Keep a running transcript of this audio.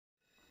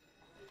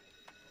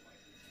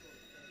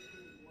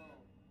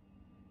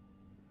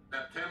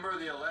September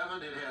the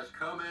 11th, it has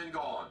come and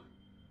gone.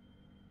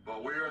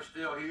 But we are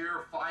still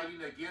here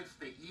fighting against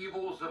the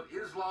evils of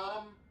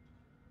Islam,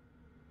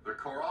 the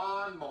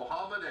Quran,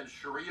 Mohammad, and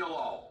Sharia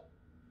law.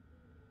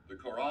 The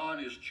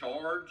Quran is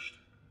charged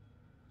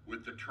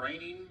with the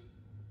training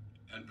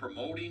and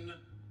promoting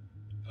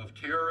of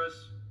terrorist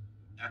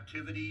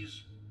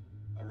activities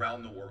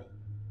around the world.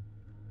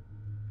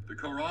 The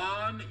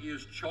Quran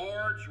is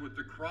charged with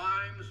the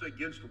crimes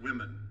against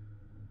women,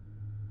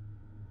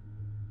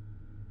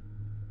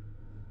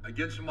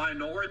 against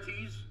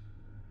minorities,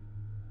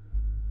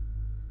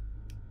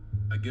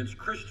 against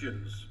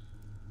Christians.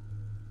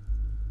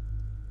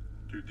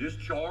 To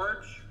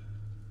discharge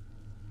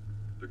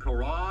the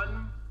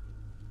Quran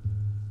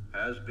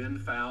has been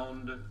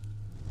found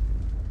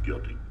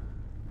guilty.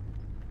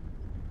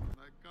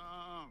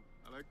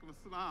 Alaikum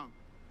assalam.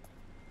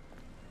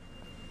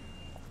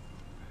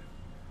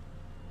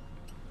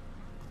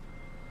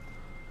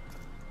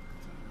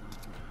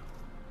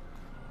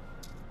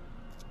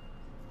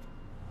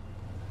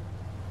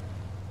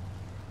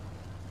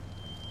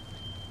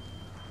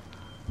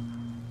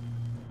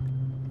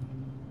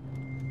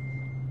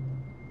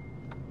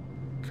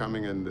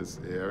 Coming in this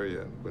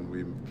area when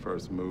we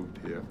first moved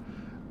here,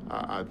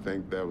 I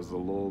think there was a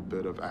little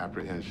bit of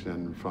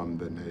apprehension from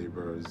the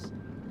neighbors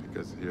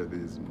because here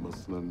these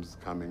Muslims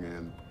coming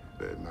in,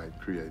 they might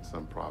create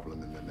some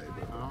problem in the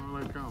neighborhood.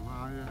 Alaikum,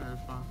 how are you?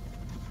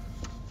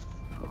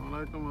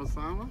 Alaikum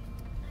Osama.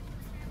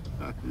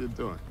 How you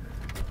doing?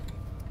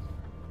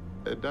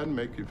 It doesn't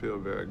make you feel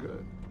very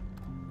good.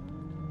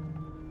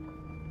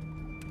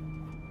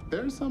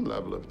 There's some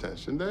level of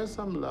tension, there's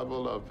some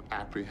level of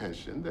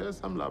apprehension, there's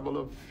some level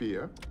of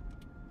fear.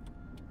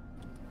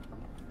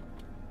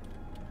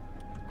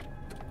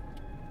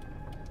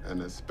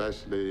 And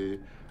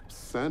especially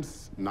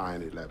since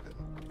 9/11,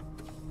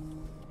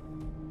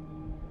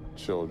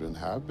 children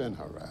have been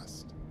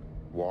harassed.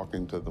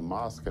 Walking to the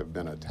mosque have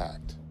been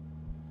attacked.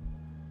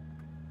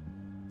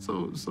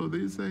 So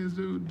these things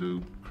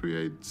do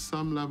create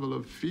some level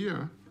of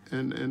fear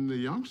in the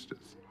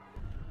youngsters.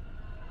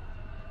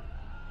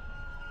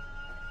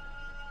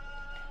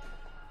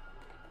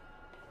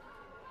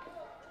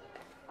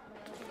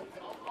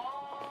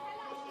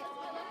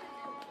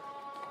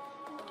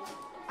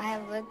 I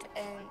have lived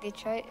in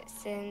Detroit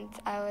since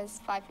I was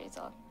 5 years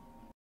old.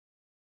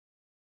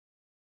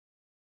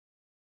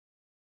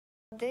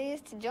 They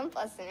used to jump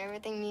us and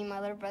everything, me and my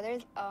little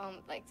brothers.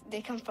 Like,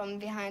 they come from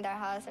behind our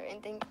house or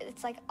anything.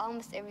 It's like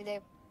almost every day.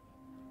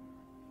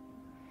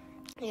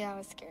 Yeah, it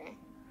was scary.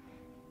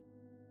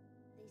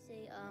 They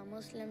say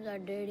Muslims are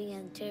dirty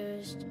and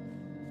terrorists.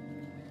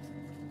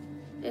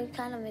 It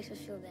kind of makes us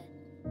feel bad.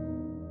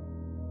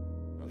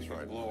 That's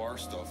right. Blow our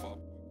stuff up.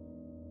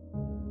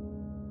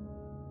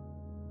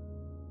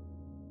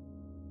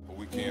 But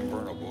we can't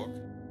burn a book.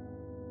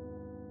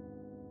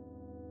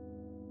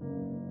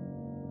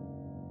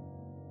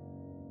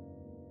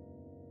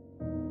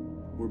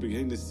 We're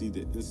beginning to see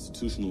the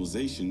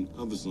institutionalization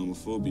of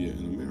Islamophobia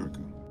in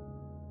America.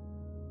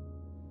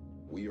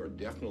 We are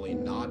definitely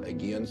not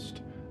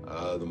against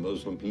the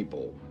Muslim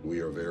people. We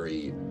are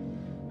very,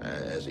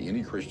 as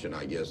any Christian,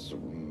 I guess,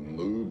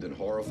 moved and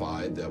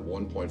horrified that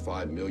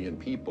 1.5 million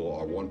people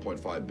or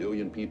 1.5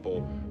 billion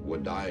people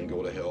would die and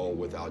go to hell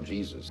without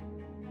Jesus.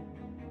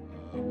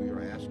 We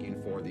are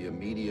asking for the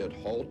immediate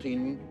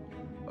halting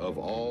of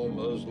all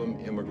Muslim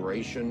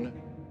immigration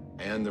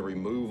and the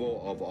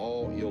removal of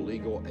all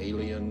illegal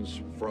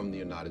aliens from the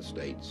United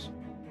States.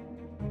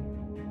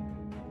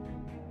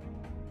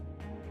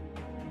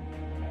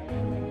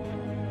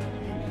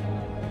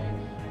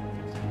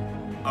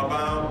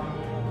 About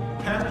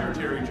Pastor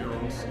Terry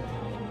Jones,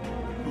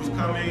 who's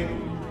coming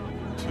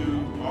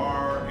to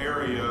our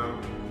area.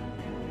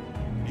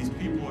 These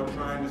people are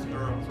trying to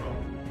stir up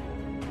trouble.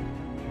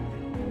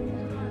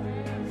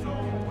 So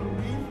when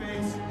we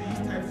face these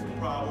types of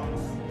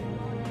problems,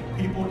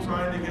 people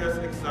trying to get us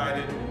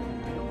excited,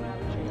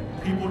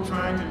 people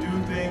trying to do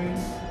things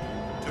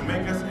to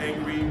make us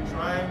angry,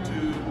 trying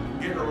to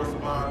get a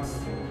response,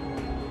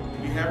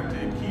 we have to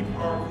keep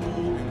our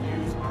cool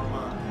and use our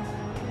minds.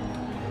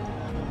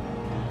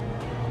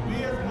 We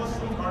as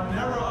Muslims are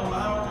never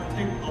allowed to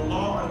take the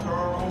law into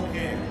our own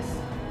hands.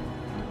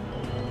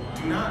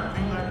 Do not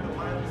be like the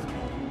mindless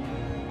people.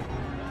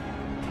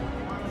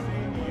 What I'm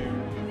saying to you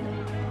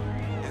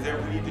is that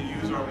we need to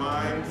use our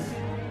minds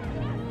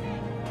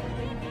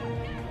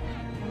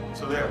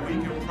so that we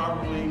can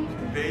properly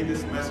convey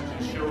this message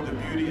and show the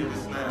beauty of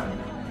Islam.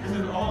 This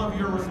is all of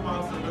your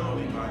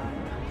responsibility, by the way.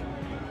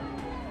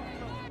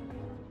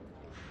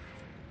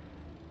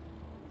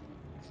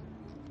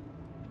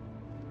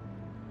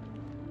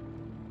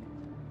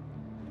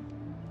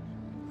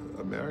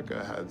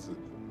 America has an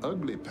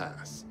ugly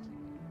past,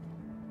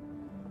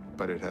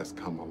 but it has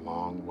come a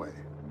long way.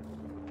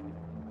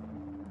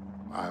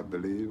 I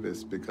believe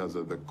it's because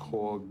of the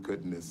core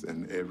goodness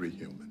in every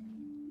human,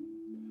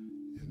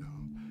 you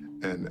know.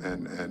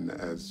 And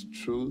as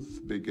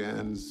truth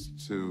begins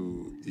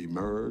to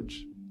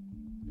emerge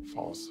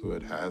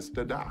Falsehood has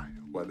to die,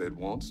 whether it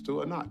wants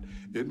to or not.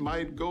 It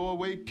might go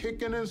away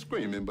kicking and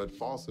screaming, but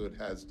falsehood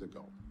has to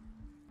go.